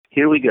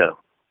Here we go.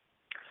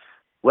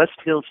 West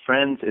Hills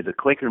Friends is a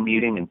Quaker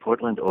meeting in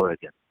Portland,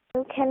 Oregon.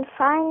 You can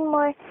find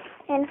more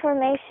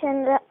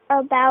information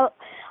about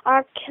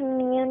our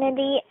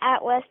community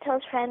at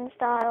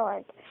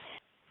westhillsfriends.org.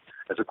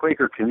 As a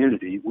Quaker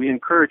community, we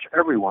encourage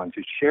everyone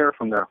to share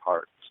from their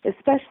hearts,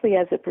 especially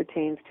as it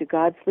pertains to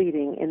God's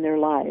leading in their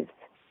lives.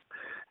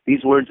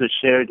 These words are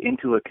shared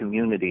into a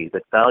community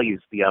that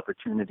values the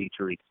opportunity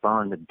to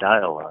respond and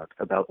dialogue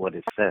about what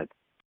is said.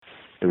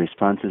 The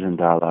responses and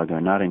dialogue are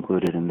not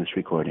included in this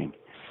recording.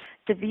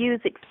 The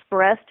views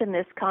expressed in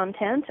this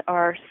content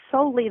are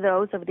solely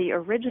those of the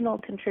original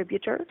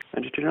contributor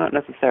and do not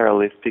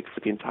necessarily speak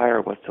for the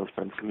entire West Hills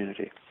Friends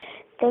community.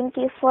 Thank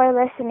you for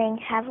listening.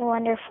 Have a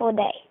wonderful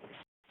day.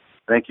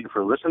 Thank you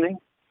for listening.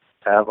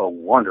 Have a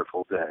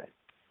wonderful day.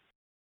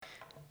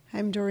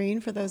 I'm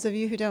Doreen, for those of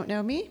you who don't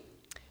know me.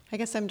 I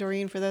guess I'm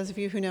Doreen for those of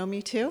you who know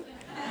me too.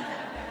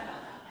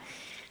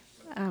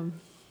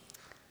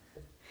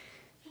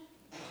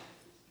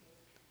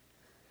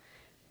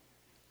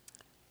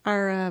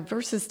 Our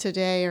verses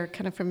today are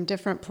kind of from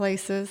different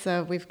places.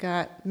 We've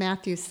got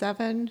Matthew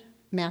 7,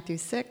 Matthew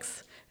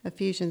 6,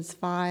 Ephesians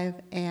 5,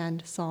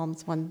 and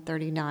Psalms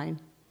 139,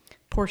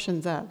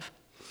 portions of.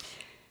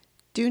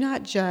 Do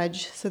not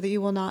judge so that you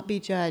will not be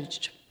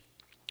judged.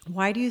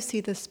 Why do you see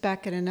the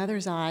speck in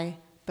another's eye,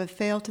 but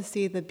fail to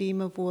see the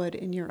beam of wood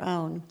in your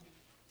own?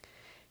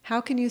 How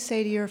can you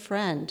say to your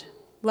friend,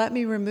 let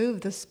me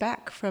remove the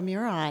speck from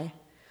your eye,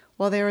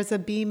 while there is a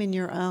beam in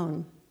your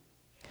own?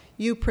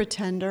 You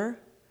pretender,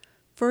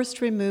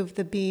 first remove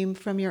the beam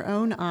from your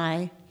own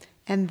eye,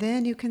 and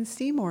then you can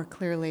see more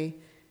clearly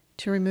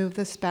to remove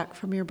the speck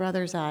from your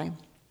brother's eye.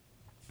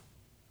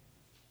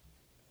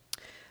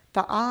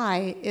 The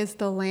eye is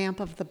the lamp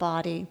of the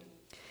body.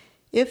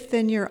 If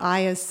then your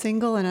eye is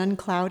single and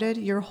unclouded,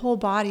 your whole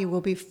body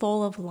will be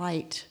full of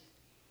light.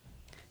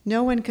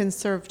 No one can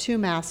serve two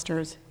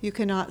masters. You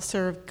cannot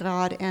serve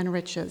God and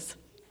riches.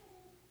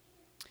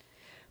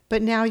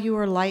 But now you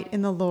are light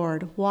in the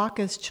Lord. Walk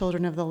as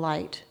children of the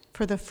light.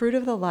 For the fruit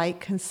of the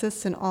light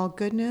consists in all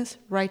goodness,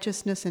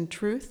 righteousness, and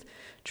truth,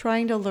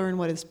 trying to learn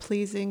what is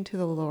pleasing to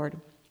the Lord.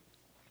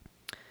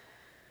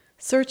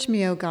 Search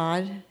me, O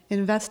God,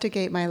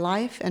 investigate my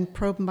life and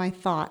probe my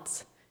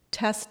thoughts.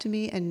 Test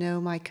me and know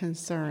my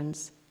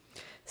concerns.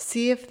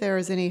 See if there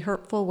is any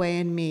hurtful way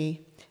in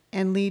me,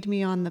 and lead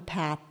me on the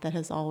path that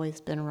has always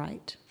been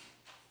right.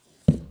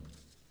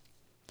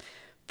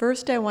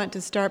 First, I want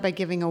to start by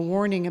giving a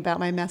warning about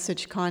my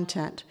message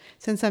content,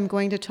 since I'm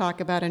going to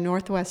talk about a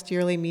Northwest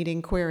Yearly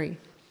Meeting query.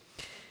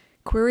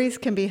 Queries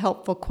can be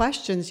helpful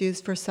questions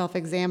used for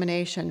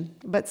self-examination,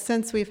 but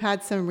since we've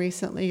had some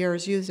recent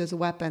years used as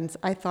weapons,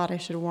 I thought I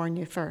should warn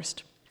you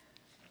first.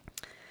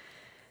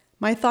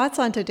 My thoughts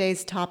on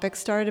today's topic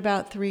started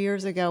about 3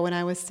 years ago when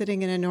I was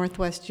sitting in a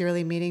Northwest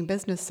Yearly Meeting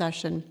business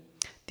session.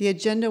 The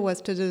agenda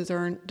was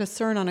to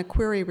discern on a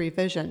query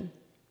revision.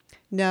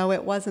 No,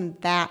 it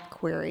wasn't that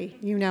query.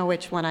 You know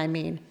which one I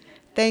mean.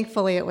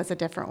 Thankfully, it was a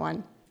different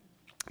one.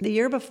 The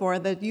year before,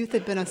 the youth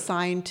had been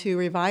assigned to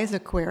revise a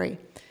query.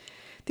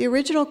 The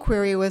original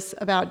query was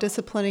about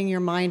disciplining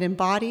your mind and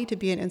body to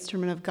be an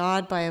instrument of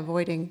God by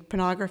avoiding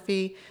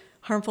pornography,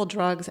 harmful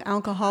drugs,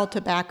 alcohol,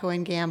 tobacco,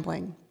 and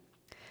gambling.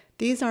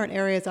 These aren't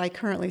areas I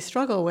currently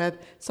struggle with,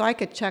 so I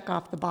could check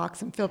off the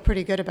box and feel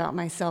pretty good about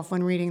myself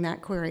when reading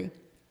that query.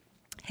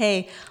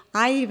 Hey,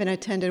 I even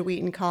attended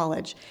Wheaton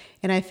College,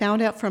 and I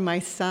found out from my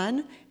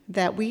son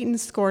that Wheaton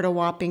scored a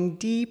whopping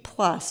D+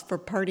 for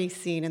party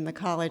scene in the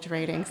college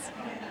ratings.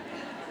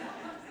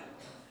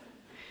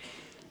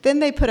 Then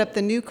they put up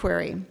the new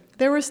query.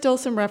 There were still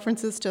some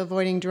references to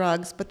avoiding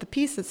drugs, but the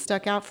piece that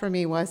stuck out for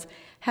me was,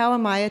 how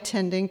am I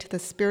attending to the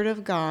Spirit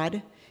of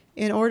God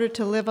in order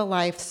to live a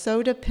life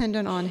so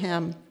dependent on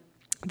Him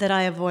that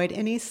I avoid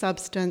any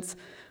substance,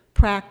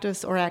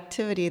 practice, or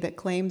activity that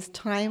claims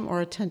time or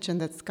attention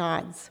that's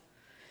God's?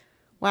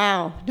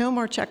 Wow, no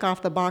more check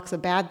off the box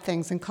of bad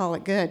things and call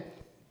it good.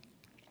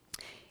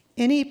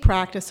 Any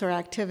practice or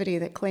activity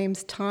that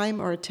claims time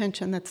or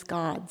attention that's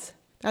God's.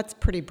 That's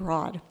pretty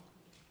broad.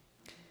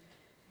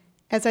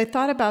 As I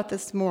thought about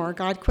this more,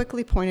 God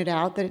quickly pointed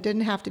out that it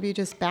didn't have to be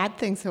just bad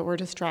things that were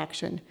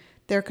distraction.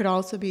 There could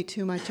also be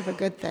too much of a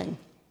good thing.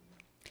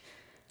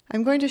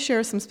 I'm going to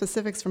share some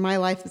specifics from my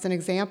life as an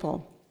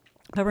example.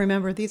 But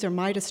remember, these are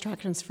my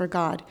distractions for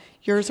God.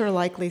 Yours are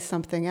likely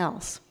something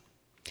else.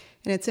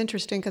 And it's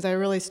interesting because I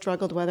really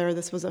struggled whether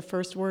this was a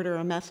first word or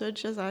a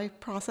message as I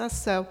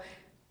processed. So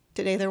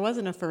today there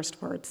wasn't a first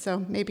word,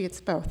 so maybe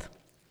it's both.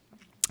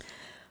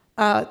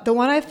 The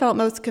one I felt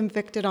most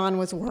convicted on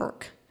was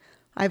work.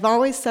 I've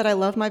always said I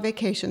love my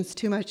vacations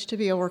too much to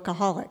be a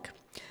workaholic.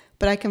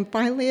 But I can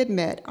finally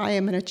admit I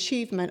am an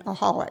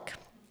achievement-aholic.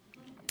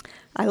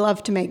 I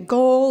love to make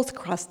goals,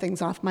 cross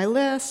things off my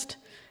list.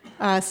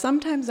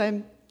 Sometimes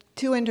I'm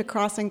too into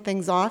crossing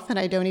things off and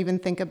I don't even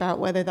think about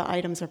whether the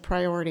items are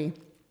priority.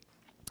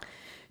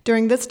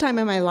 During this time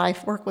in my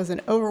life, work was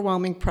an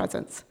overwhelming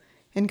presence,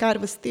 and God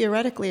was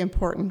theoretically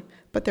important,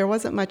 but there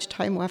wasn't much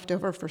time left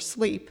over for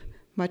sleep,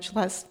 much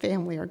less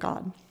family or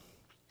God.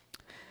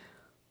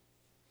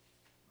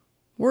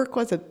 Work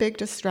was a big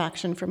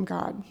distraction from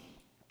God.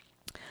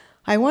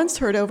 I once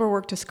heard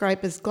overwork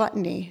described as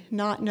gluttony,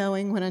 not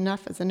knowing when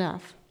enough is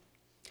enough.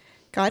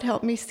 God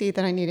helped me see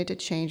that I needed to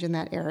change in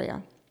that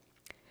area.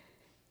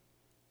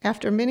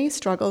 After many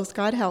struggles,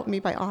 God helped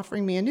me by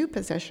offering me a new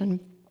position,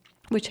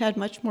 which had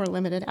much more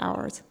limited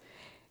hours.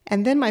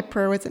 And then my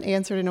prayer was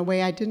answered in a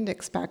way I didn't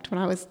expect when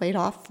I was laid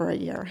off for a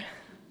year.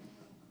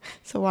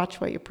 So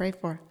watch what you pray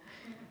for.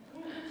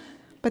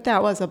 But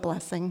that was a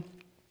blessing.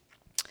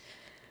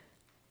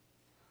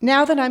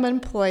 Now that I'm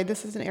unemployed,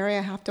 this is an area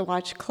I have to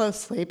watch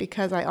closely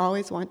because I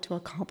always want to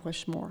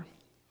accomplish more.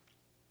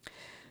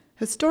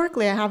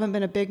 Historically, I haven't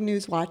been a big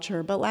news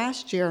watcher, but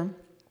last year,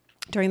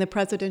 during the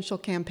presidential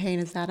campaign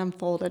as that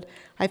unfolded,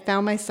 I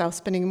found myself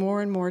spending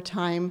more and more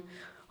time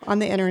on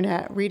the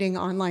internet reading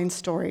online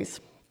stories.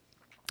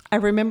 I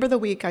remember the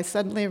week I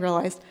suddenly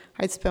realized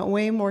I'd spent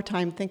way more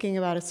time thinking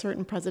about a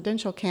certain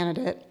presidential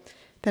candidate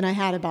than I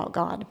had about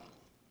God.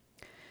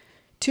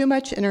 Too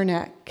much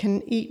internet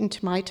can eat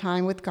into my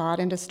time with God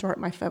and distort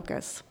my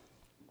focus.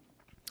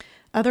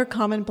 Other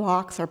common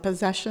blocks are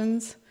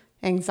possessions,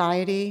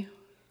 anxiety,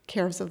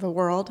 cares of the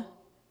world.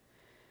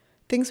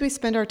 Things we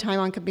spend our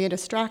time on can be a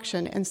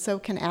distraction, and so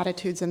can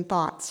attitudes and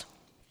thoughts.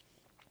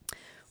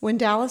 When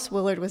Dallas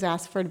Willard was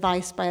asked for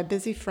advice by a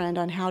busy friend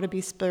on how to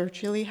be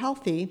spiritually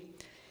healthy,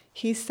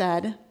 he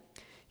said,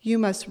 "You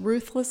must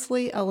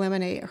ruthlessly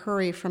eliminate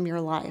hurry from your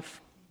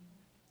life."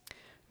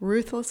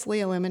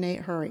 Ruthlessly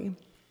eliminate hurry.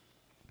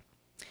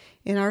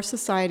 In our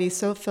society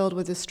so filled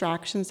with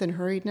distractions and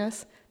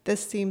hurriedness,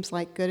 this seems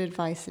like good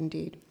advice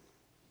indeed.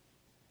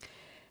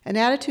 An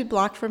attitude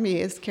block for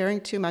me is caring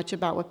too much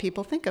about what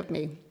people think of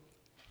me.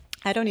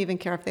 I don't even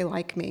care if they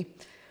like me,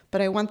 but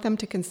I want them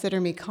to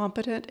consider me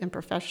competent and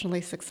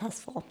professionally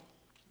successful.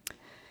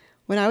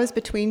 When I was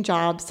between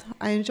jobs,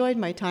 I enjoyed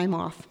my time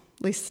off,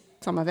 at least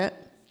some of it.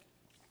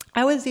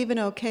 I was even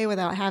okay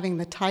without having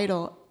the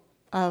title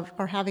of,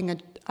 or having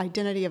an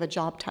identity of a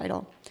job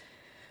title.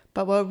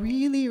 But what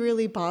really,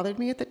 really bothered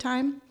me at the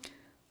time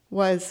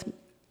was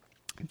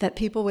that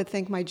people would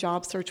think my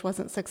job search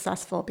wasn't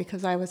successful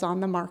because I was on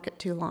the market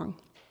too long.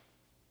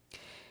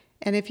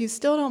 And if you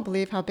still don't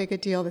believe how big a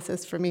deal this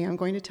is for me, I'm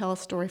going to tell a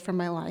story from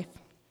my life.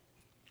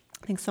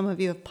 I think some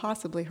of you have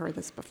possibly heard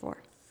this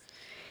before.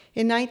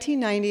 In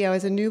 1990, I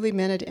was a newly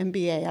minted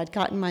MBA. I'd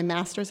gotten my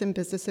master's in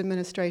business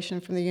administration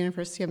from the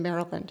University of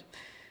Maryland.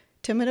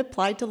 Tim had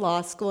applied to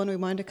law school, and we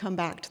wanted to come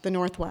back to the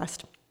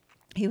Northwest.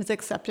 He was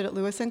accepted at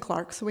Lewis and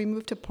Clark, so we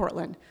moved to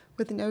Portland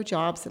with no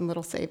jobs and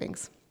little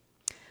savings.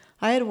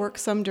 I had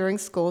worked some during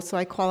school, so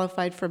I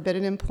qualified for a bit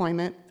of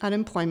unemployment,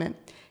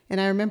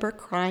 and I remember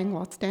crying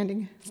while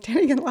standing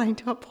in line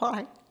to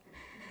apply.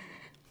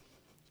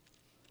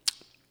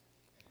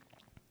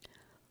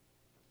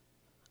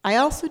 I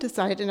also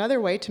decided another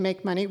way to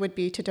make money would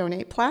be to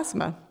donate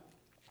plasma.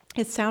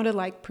 It sounded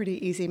like pretty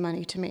easy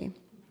money to me.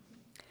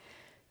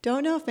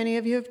 Don't know if any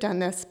of you have done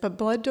this, but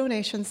blood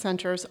donation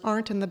centers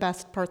aren't in the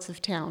best parts of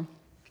town.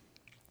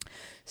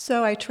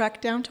 So I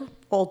trekked down to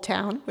Old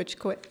Town, which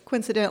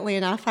coincidentally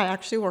enough I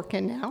actually work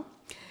in now,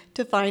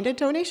 to find a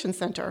donation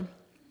center.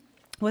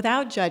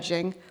 Without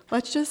judging,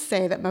 let's just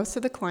say that most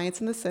of the clients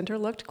in the center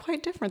looked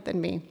quite different than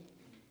me.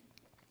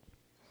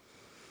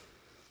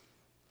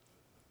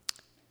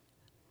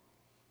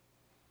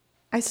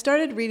 I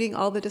started reading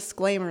all the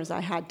disclaimers I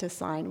had to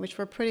sign, which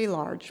were pretty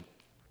large.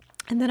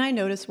 And then I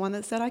noticed one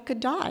that said I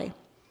could die.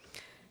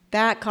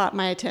 That caught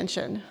my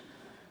attention.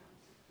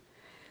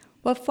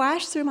 What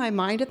flashed through my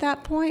mind at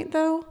that point,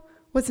 though,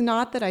 was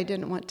not that I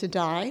didn't want to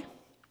die,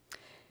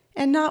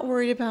 and not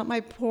worried about my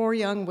poor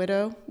young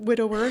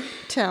widower,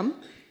 Tim.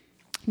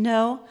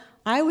 No,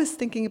 I was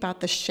thinking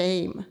about the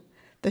shame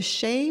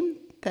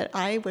that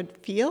I would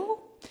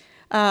feel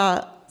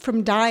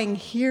from dying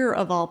here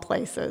of all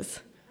places,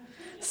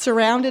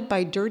 surrounded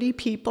by dirty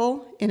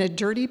people in a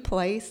dirty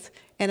place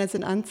and as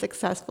an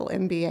unsuccessful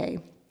MBA.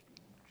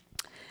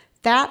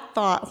 That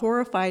thought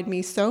horrified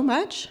me so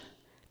much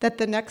that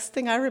the next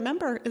thing I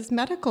remember is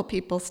medical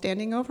people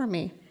standing over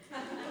me.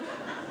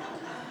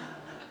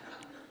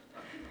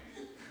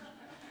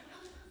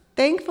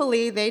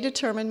 Thankfully, they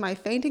determined my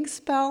fainting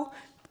spell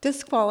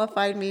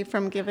disqualified me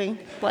from giving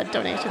blood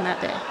donation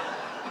that day.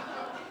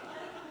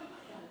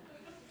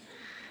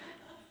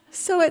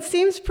 So it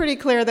seems pretty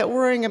clear that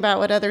worrying about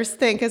what others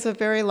think is a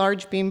very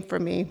large beam for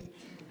me.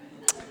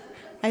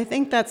 I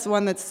think that's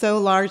one that's so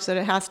large that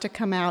it has to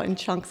come out in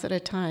chunks at a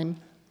time.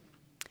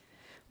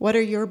 What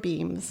are your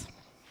beams?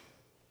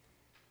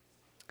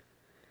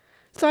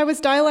 So I was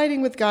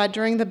dialoguing with God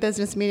during the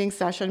business meeting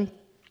session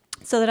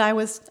so that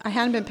I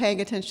hadn't been paying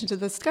attention to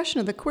the discussion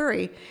of the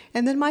query,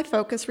 and then my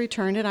focus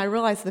returned and I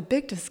realized the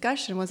big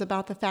discussion was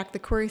about the fact the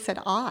query said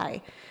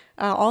I.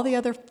 All the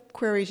other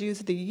queries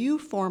used the U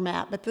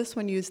format, but this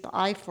one used the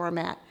I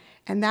format,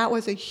 and that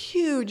was a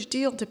huge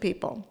deal to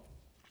people.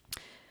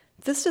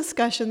 This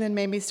discussion then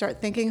made me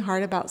start thinking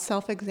hard about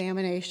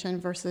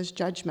self-examination versus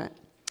judgment.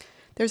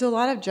 There's a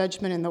lot of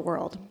judgment in the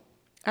world.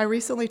 I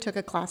recently took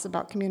a class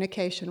about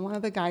communication. One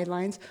of the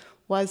guidelines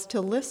was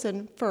to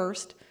listen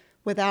first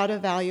without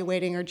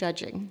evaluating or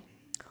judging.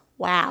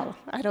 Wow,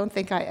 I don't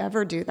think I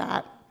ever do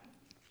that.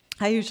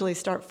 I usually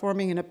start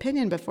forming an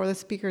opinion before the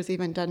speaker's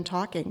even done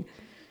talking.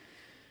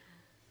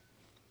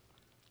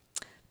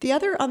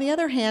 On the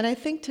other hand, I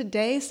think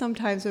today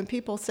sometimes when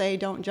people say,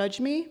 don't judge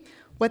me,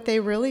 what they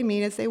really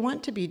mean is they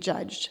want to be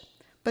judged,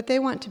 but they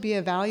want to be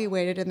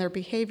evaluated and their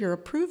behavior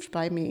approved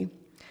by me.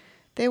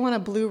 They want a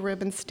blue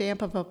ribbon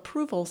stamp of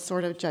approval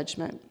sort of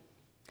judgment.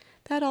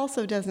 That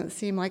also doesn't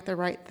seem like the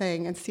right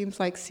thing and seems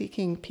like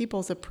seeking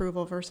people's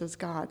approval versus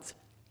God's.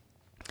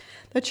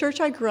 The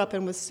church I grew up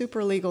in was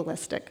super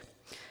legalistic.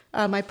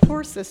 My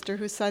poor sister,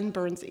 who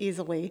sunburns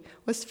easily,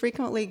 was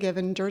frequently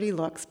given dirty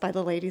looks by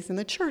the ladies in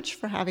the church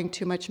for having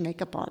too much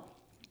makeup on.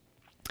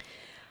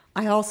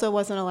 I also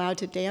wasn't allowed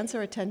to dance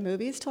or attend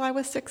movies till I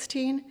was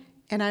 16,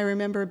 and I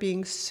remember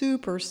being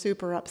super,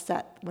 super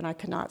upset when I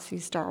could not see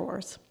Star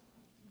Wars.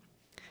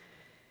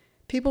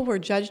 People were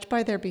judged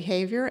by their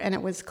behavior, and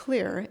it was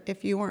clear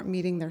if you weren't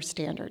meeting their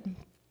standard.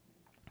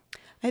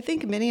 I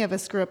think many of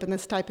us grew up in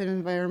this type of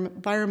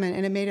environment,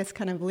 and it made us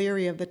kind of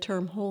leery of the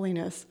term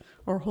holiness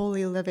or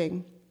holy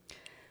living.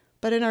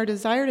 But in our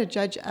desire to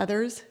judge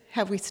others,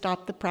 have we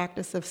stopped the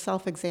practice of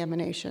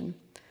self-examination,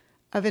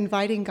 of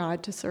inviting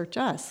God to search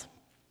us?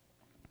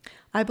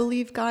 I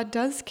believe God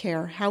does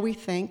care how we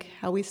think,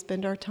 how we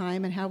spend our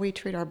time, and how we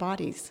treat our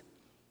bodies.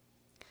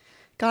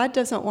 God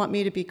doesn't want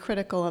me to be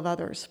critical of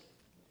others.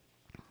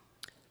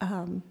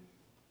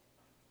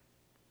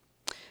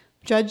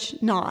 Judge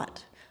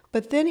not.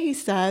 But then he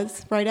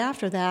says, right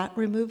after that,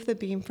 remove the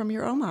beam from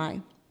your own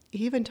eye.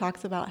 He even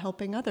talks about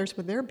helping others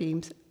with their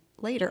beams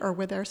later, or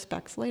with their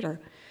specks later.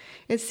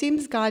 It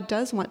seems God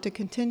does want to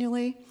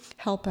continually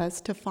help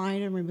us to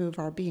find and remove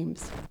our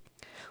beams.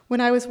 When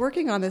I was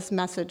working on this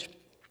message,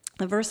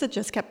 the verse that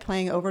just kept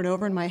playing over and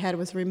over in my head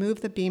was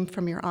remove the beam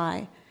from your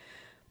eye.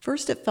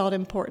 First, it felt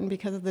important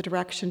because of the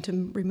direction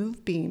to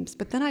remove beams,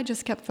 but then I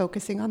just kept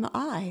focusing on the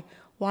eye.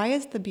 Why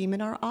is the beam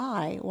in our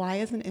eye? Why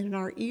isn't it in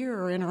our ear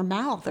or in our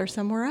mouth or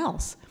somewhere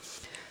else?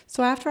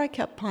 So after I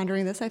kept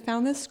pondering this, I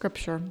found this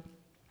scripture.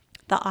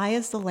 The eye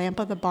is the lamp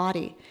of the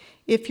body.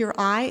 If your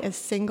eye is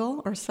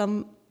single, or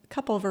some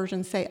couple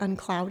versions say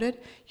unclouded,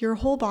 your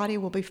whole body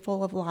will be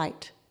full of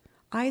light.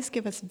 Eyes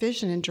give us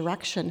vision and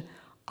direction.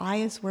 Eye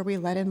is where we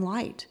let in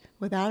light.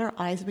 Without our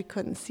eyes, we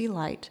couldn't see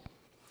light.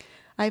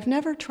 I've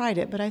never tried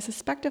it, but I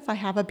suspect if I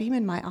have a beam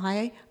in my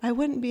eye, I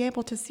wouldn't be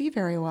able to see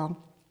very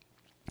well.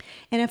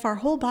 And if our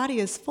whole body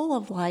is full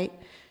of light,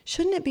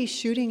 shouldn't it be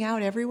shooting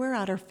out everywhere,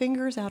 out our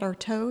fingers, out our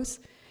toes,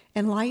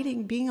 and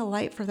lighting, being a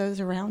light for those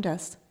around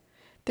us?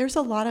 There's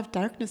a lot of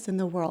darkness in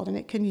the world, and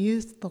it can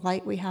use the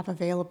light we have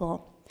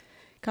available.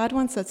 God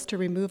wants us to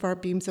remove our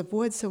beams of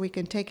wood so we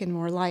can take in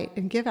more light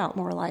and give out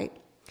more light,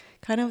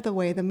 kind of the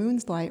way the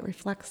moon's light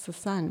reflects the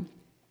sun.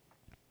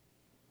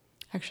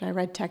 Actually, I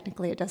read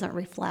technically it doesn't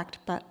reflect,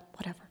 but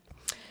whatever.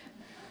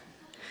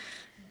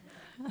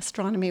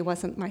 Astronomy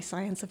wasn't my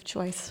science of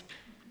choice.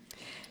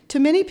 To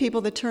many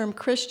people, the term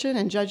Christian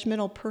and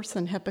judgmental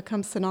person have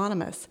become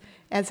synonymous,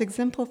 as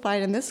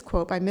exemplified in this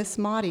quote by Miss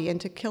Maudie in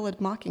To Kill a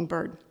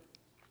Mockingbird.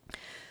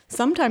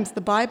 Sometimes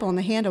the Bible in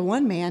the hand of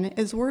one man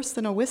is worse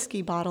than a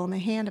whiskey bottle in the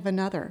hand of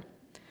another.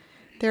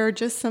 There are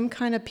just some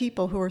kind of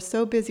people who are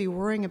so busy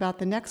worrying about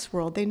the next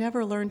world, they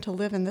never learn to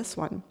live in this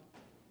one.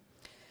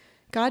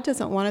 God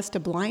doesn't want us to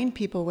blind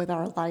people with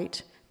our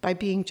light by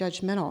being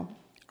judgmental.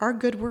 Our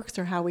good works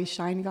are how we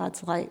shine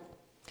God's light.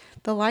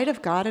 The light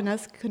of God in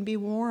us can be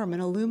warm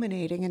and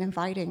illuminating and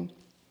inviting.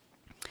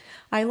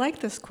 I like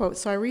this quote,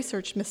 so I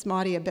researched Miss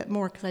Maudie a bit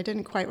more because I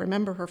didn't quite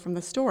remember her from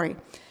the story.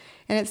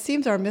 And it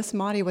seems our Miss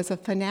Maudie was a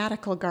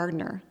fanatical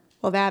gardener.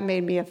 Well, that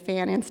made me a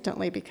fan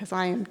instantly because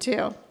I am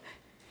too.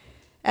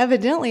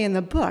 Evidently in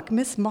the book,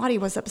 Miss Maudie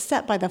was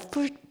upset by the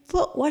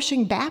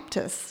foot-washing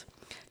Baptists.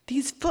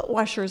 These foot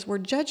washers were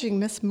judging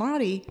Miss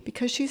Maudie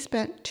because she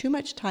spent too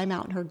much time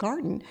out in her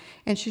garden,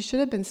 and she should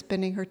have been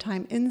spending her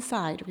time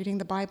inside reading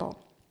the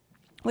Bible.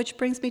 Which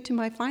brings me to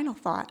my final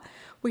thought.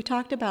 We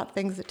talked about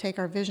things that take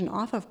our vision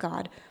off of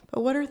God,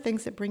 but what are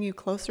things that bring you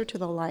closer to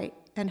the light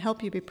and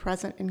help you be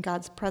present in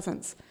God's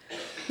presence?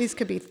 These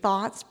could be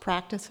thoughts,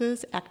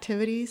 practices,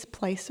 activities,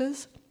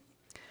 places.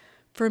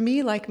 For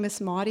me, like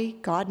Miss Maudie,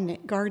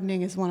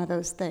 gardening is one of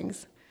those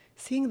things.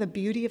 Seeing the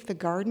beauty of the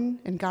garden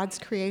and God's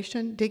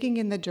creation, digging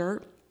in the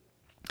dirt,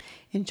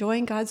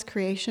 enjoying God's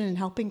creation and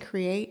helping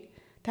create,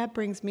 that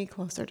brings me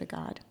closer to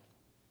God.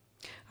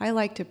 I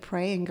like to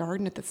pray and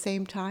garden at the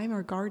same time,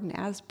 or garden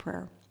as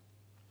prayer.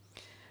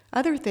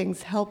 Other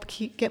things help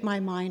get my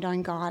mind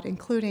on God,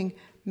 including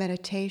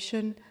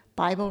meditation,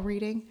 Bible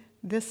reading,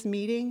 this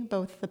meeting,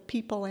 both the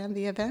people and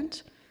the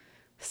event,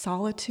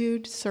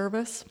 solitude,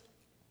 service.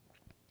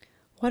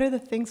 What are the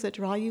things that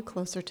draw you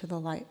closer to the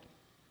light?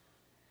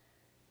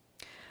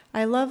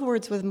 I love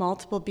words with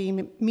multiple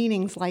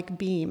meanings like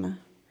beam.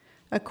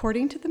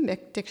 According to the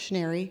Mick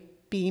Dictionary,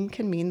 beam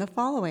can mean the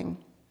following: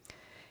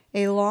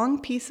 a long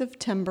piece of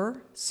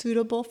timber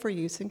suitable for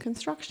use in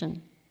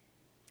construction,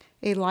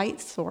 a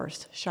light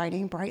source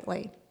shining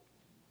brightly,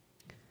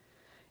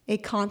 a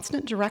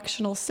constant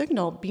directional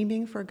signal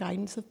beaming for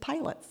guidance of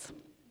pilots,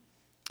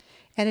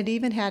 And it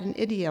even had an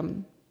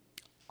idiom.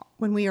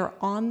 When we are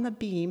on the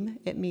beam,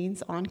 it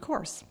means on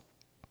course.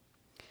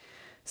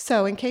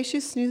 So, in case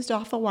you snoozed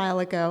off a while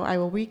ago, I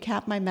will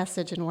recap my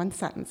message in one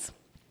sentence.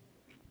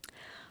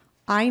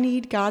 I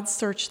need God's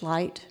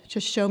searchlight to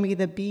show me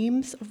the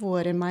beams of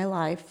wood in my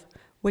life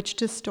which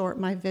distort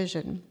my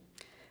vision.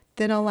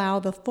 Then allow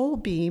the full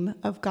beam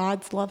of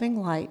God's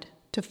loving light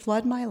to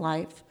flood my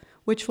life,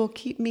 which will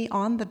keep me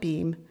on the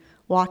beam,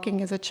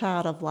 walking as a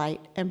child of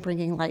light and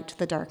bringing light to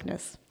the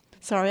darkness.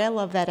 Sorry, I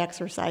love that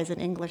exercise in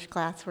English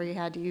class where you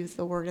had to use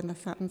the word in the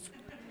sentence.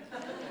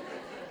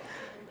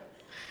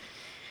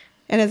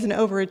 And as an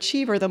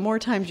overachiever, the more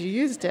times you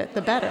used it,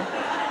 the better.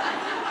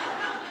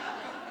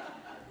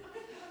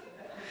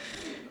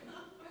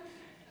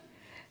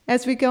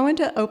 As we go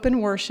into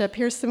open worship,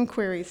 here's some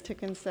queries to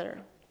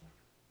consider.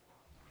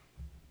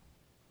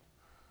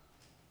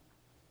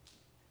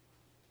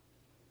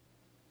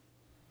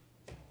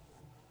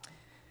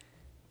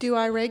 Do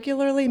I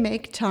regularly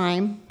make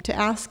time to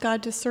ask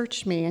God to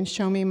search me and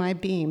show me my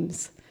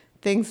beams,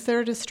 things that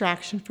are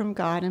distraction from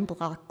God and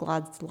block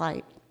God's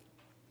light?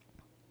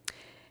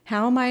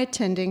 How am I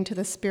attending to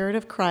the Spirit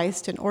of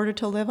Christ in order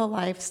to live a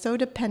life so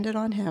dependent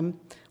on Him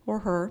or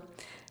her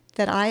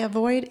that I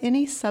avoid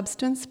any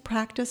substance,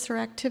 practice, or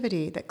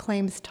activity that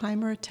claims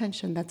time or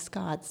attention that's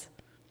God's?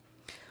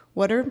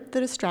 What are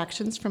the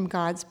distractions from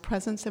God's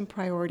presence and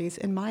priorities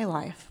in my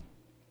life?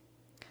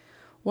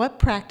 What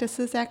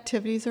practices,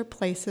 activities, or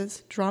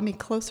places draw me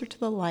closer to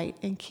the light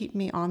and keep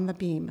me on the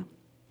beam?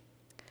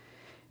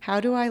 How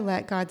do I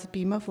let God's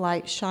beam of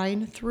light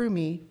shine through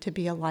me to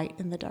be a light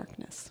in the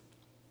darkness?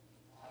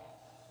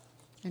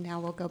 And now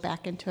we'll go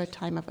back into a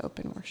time of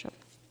open worship.